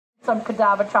some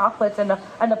cadaver chocolates and a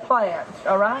plant,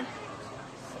 all right?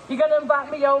 You gonna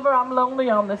invite me over? I'm lonely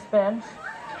on this bench.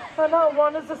 I know,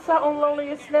 one is the second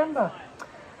loneliest member.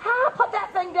 Ah, put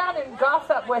that thing down and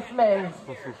gossip with me.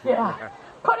 Yeah,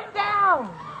 put it down.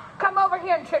 Come over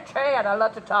here and chit-chat. I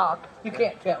love to talk. You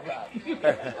can't tell, right? You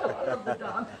can't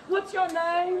tell. What's your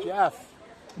name? Jeff.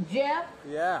 Jeff?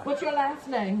 Yeah. What's your last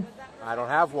name? I don't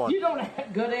have one. You don't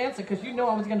have good answer, because you know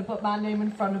I was going to put my name in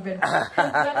front of it. Bells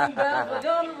are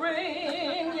going to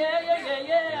ring.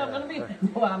 Yeah. I'm going to be...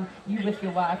 No, you with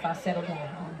your wife, I settled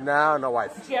down. No, no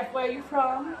wife. Jeff, where are you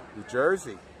from? New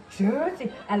Jersey.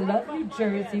 Jersey. I love New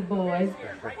Jersey, boys.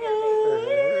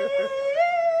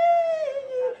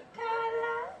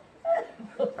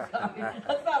 Sorry,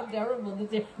 I sound terrible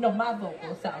this year. No, my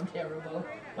vocals sound terrible.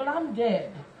 Well, I'm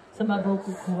dead, so my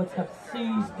vocal cords have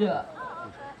seized up.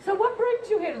 So what brings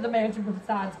you here to the mansion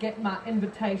besides getting my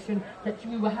invitation that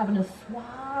you were having a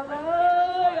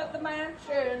soiree at the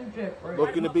mansion, Jeffrey?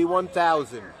 Looking to be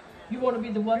 1,000. You want to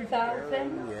be the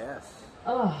 1,000? Yes.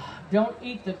 Oh, don't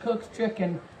eat the cook's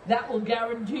chicken. That will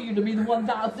guarantee you to be the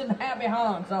 1,000 happy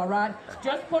haunts, all right?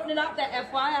 Just putting it out there,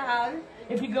 FYI.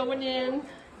 If you're going in,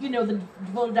 you know, the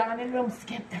full dining room,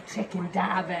 skip the chicken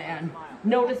divan.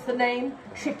 Notice the name?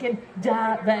 Chicken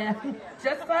divan.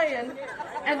 Just saying.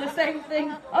 And the same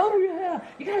thing, oh yeah,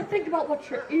 you gotta think about what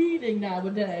you're eating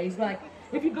nowadays. Like,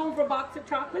 if you're going for a box of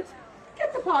chocolates,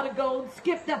 get the pot of gold,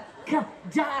 skip the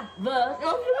divan.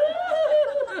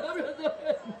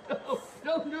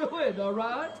 Don't do it, all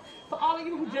right? For all of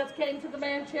you who just came to the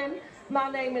mansion, my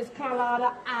name is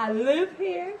Carlotta. I live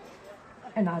here,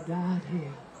 and I died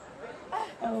here.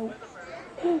 Oh.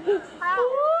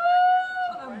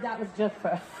 That was just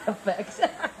for effects.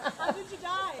 How did you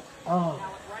die? Oh,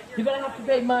 you're gonna have to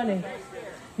pay money.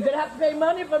 You're gonna have to pay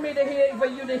money for you to hear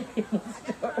the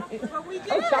story. Well, we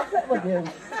did. Oh, chocolate will do.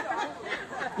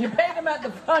 You pay them at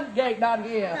the front gate, not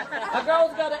here. A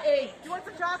girl's gotta eat. You want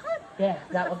some chocolate? Yeah,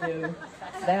 that will do.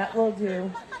 That will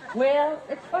do. Well,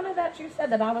 it's funny that you said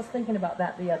that. I was thinking about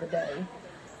that the other day.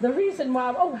 The reason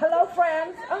why... Oh, hello,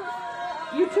 friends. Oh,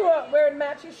 you two are wearing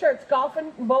matchy shirts,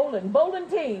 golfing, bowling. Bowling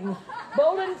teams.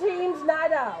 Bowling teams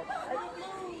night out.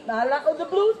 I like the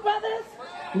Blues Brothers.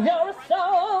 You're a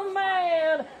soul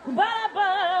man.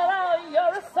 Ba-da-ba-da.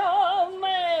 You're a soul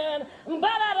man.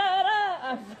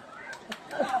 Ba-da-da-da.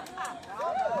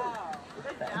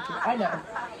 I know.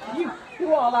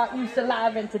 You all aren't used to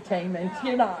live entertainment.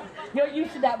 You're not. You're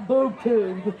used to that boob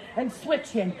tube and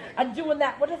switching and doing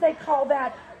that. What do they call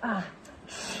that?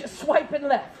 Swiping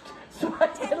left.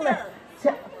 Swiping left.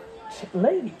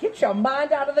 Lady, get your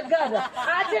mind out of the gutter.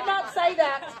 I did not say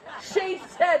that. She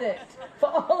said it. For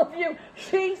all of you,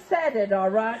 she said it, all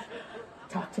right?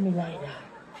 Talk to me later.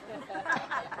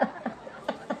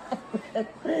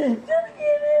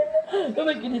 Oh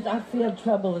my goodness, I feel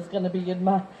trouble is going to be in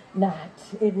my night.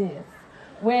 It is.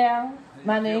 Well,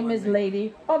 my name is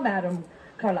Lady or Madame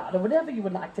Carlotta, whatever you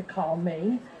would like to call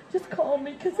me. Just call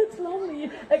me, because it's lonely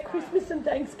at Christmas and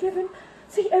Thanksgiving.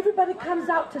 See, everybody comes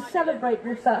out to celebrate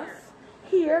with us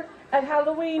here at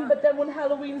Halloween, but then when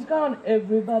Halloween's gone,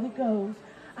 everybody goes.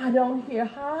 I don't hear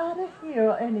how to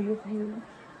hear any of you.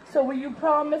 So will you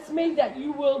promise me that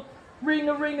you will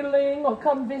ring-a-ling or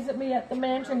come visit me at the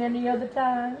mansion any other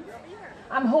time?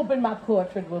 I'm hoping my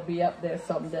portrait will be up there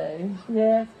someday.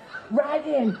 Yeah. Write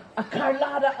in a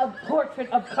portrait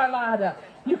of Carlotta.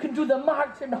 You can do the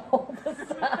march and all the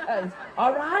size.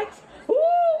 All right?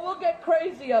 Ooh, we'll get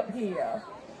crazy up here.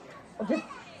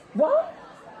 What?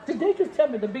 Did they just tell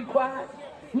me to be quiet?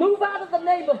 Move out of the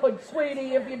neighborhood,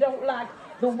 sweetie, if you don't like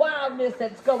the wildness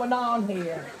that's going on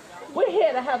here. We're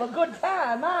here to have a good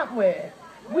time, aren't we?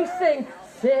 We sing,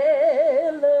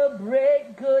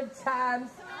 celebrate good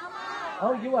times.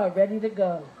 Oh, you are ready to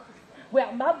go.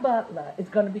 Well, my butler is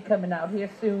going to be coming out here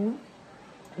soon.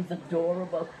 He's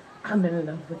adorable. I'm in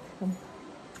love with him.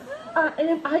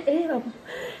 I am.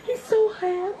 He's so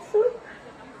handsome.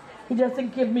 He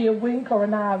doesn't give me a wink or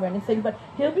an eye or anything, but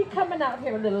he'll be coming out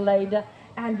here a little later.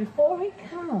 And before he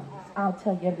comes, I'll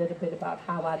tell you a little bit about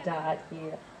how I died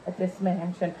here at this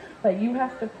mansion. But you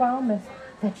have to promise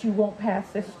that you won't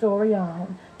pass this story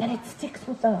on, that it sticks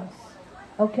with us.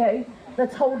 Okay?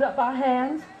 Let's hold up our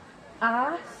hands.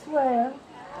 I swear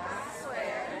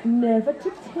never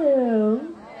to tell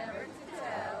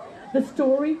the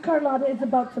story Carlotta is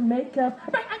about to make up.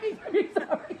 I mean,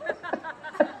 sorry.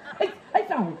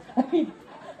 I mean,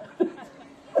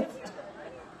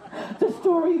 the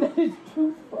story that is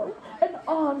truthful and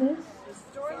honest.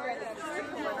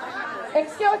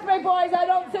 Excuse me, boys, I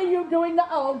don't see you doing the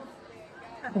oath.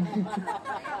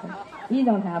 You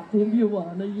don't have to if you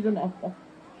want to. You don't have to.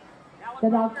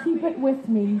 that I'll keep it with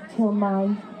me till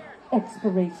my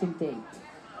expiration date.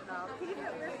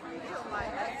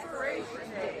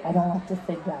 I don't have to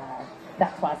say that.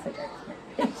 That's why I say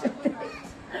expiration date.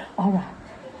 All right.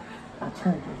 I'll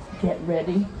tell you. Get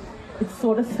ready. It's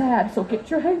sort of sad, so get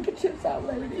your handkerchiefs out,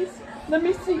 ladies. Let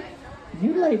me see.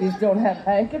 You ladies don't have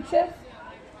handkerchiefs?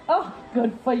 Oh,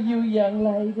 good for you, young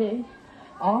lady.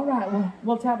 All right, well,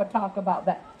 we'll have a talk about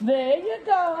that. There you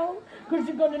go, because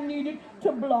you're going to need it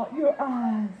to blot your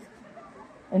eyes.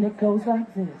 And it goes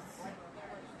like this.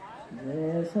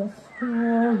 There's a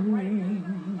story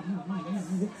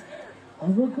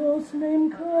of a ghost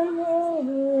named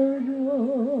Carlotta.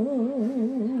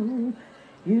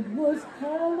 It was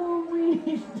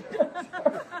Halloween.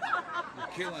 You're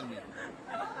killing me.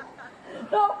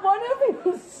 Not one of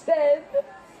you said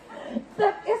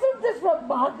that isn't this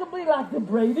remarkably like the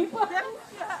Brady Bunch?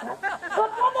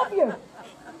 Not one of you.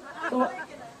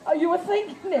 Oh, you were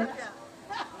thinking it.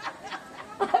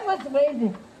 I was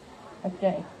waiting.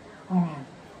 Okay. All right.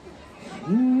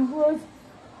 She was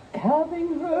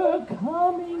having her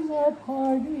coming out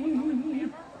party.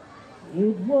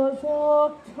 It was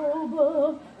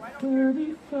October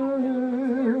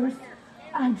 31st,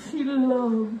 and she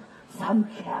loved some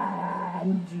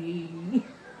candy.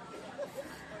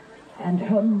 And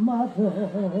her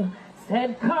mother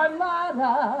said,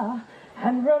 Carlotta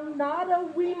and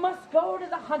Renatta, we must go to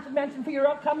the Haunted Mansion for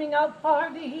your coming out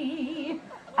party.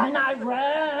 And I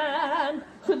ran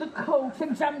to the coach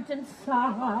and jumped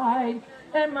inside,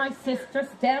 and my sister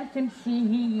stamped and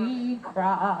she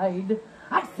cried.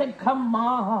 I said, come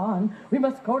on, we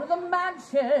must go to the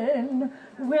mansion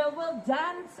where we'll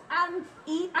dance and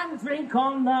eat and drink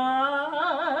all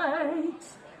night.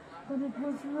 But it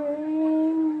was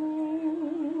raining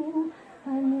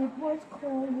and it was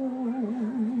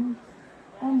cold,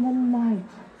 and the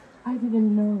night I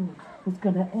didn't know was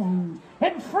gonna end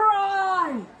in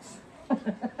fright.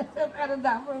 How did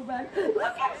that move back?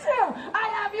 Look at you! I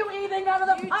have you eating out of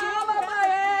the palm of my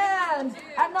hand,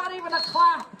 and not even a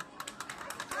clap.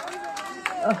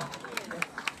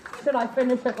 Should I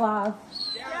finish it last?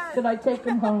 Should I take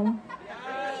him home?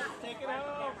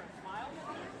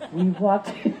 We walked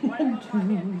into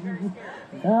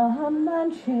the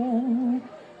mansion,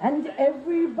 and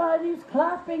everybody's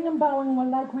clapping and bowing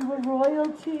like we were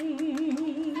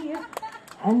royalty.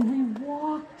 And we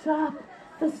walked up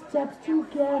the steps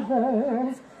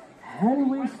together, and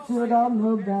we stood on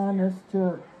the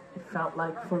banister. It felt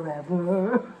like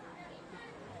forever.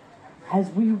 As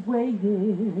we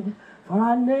waited for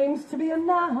our names to be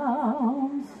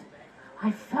announced,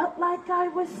 I felt like I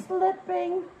was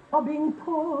slipping or being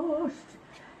pushed.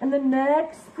 And the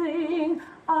next thing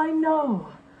I know,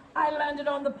 I landed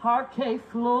on the parquet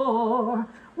floor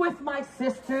with my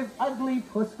sister's ugly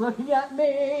puss looking at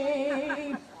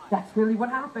me. That's really what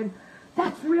happened.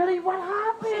 That's really what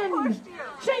happened.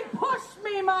 She pushed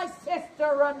me, my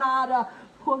sister Renatta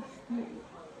pushed me.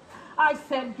 I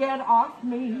said, get off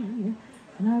me.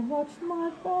 And I watched my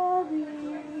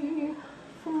body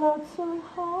float so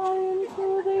high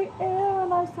into the air,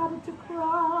 and I started to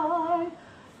cry,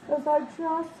 because I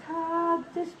just had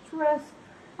this dress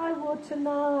I wore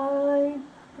tonight,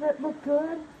 but it looked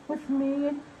good with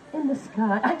me in the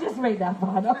sky. I just read that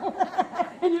bottle,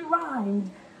 and it rhymed.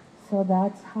 So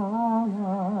that's how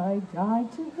I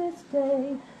died to this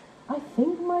day. I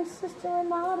think my sister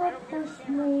Renatta pushed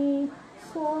me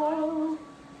so.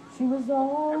 She was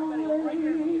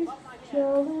always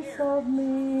jealous of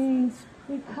me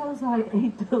because I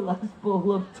ate the last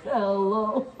bowl of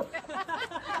Jello.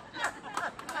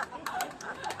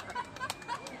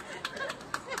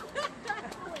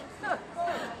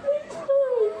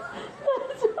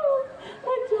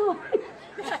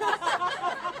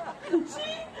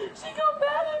 She got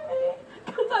mad at me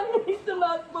because I ate the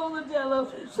last bowl of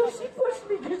Jello. So she pushed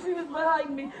me because she was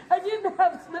behind me. I didn't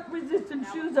have slip-resistant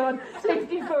shoes on,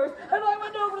 safety first. And I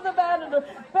went over to the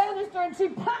banister, and she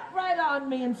popped right on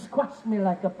me and squashed me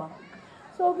like a bug.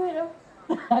 So there,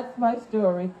 that's my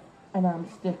story, and I'm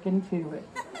sticking to it.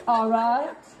 All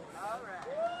right?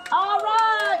 All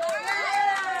right!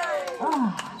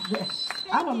 Ah, yes.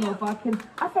 I don't know if I can.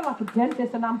 I feel like a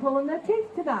dentist, and I'm pulling their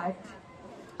teeth tonight.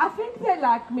 I think they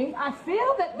like me. I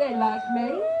feel that they like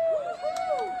me.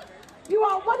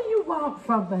 What do you want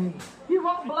from me? You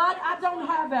want blood? I don't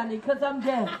have any because I'm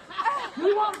dead.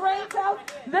 You want brain cells?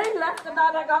 They left the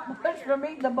night I got pushed from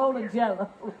eating a bowl of Jello.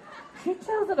 She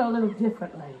tells it a little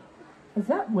differently. Is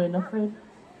that Winifred?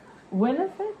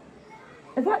 Winifred?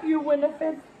 Is that you,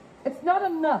 Winifred? It's not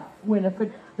enough,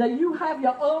 Winifred, that you have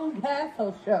your own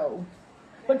castle show.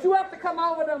 But you have to come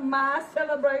over to my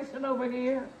celebration over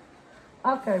here.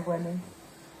 Okay, Winnie.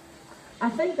 I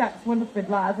think that's Winifred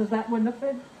Lies. Is that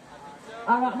Winifred?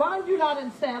 All right. Why are you not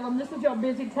in Salem? This is your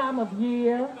busy time of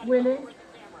year, Winnie.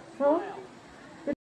 Huh?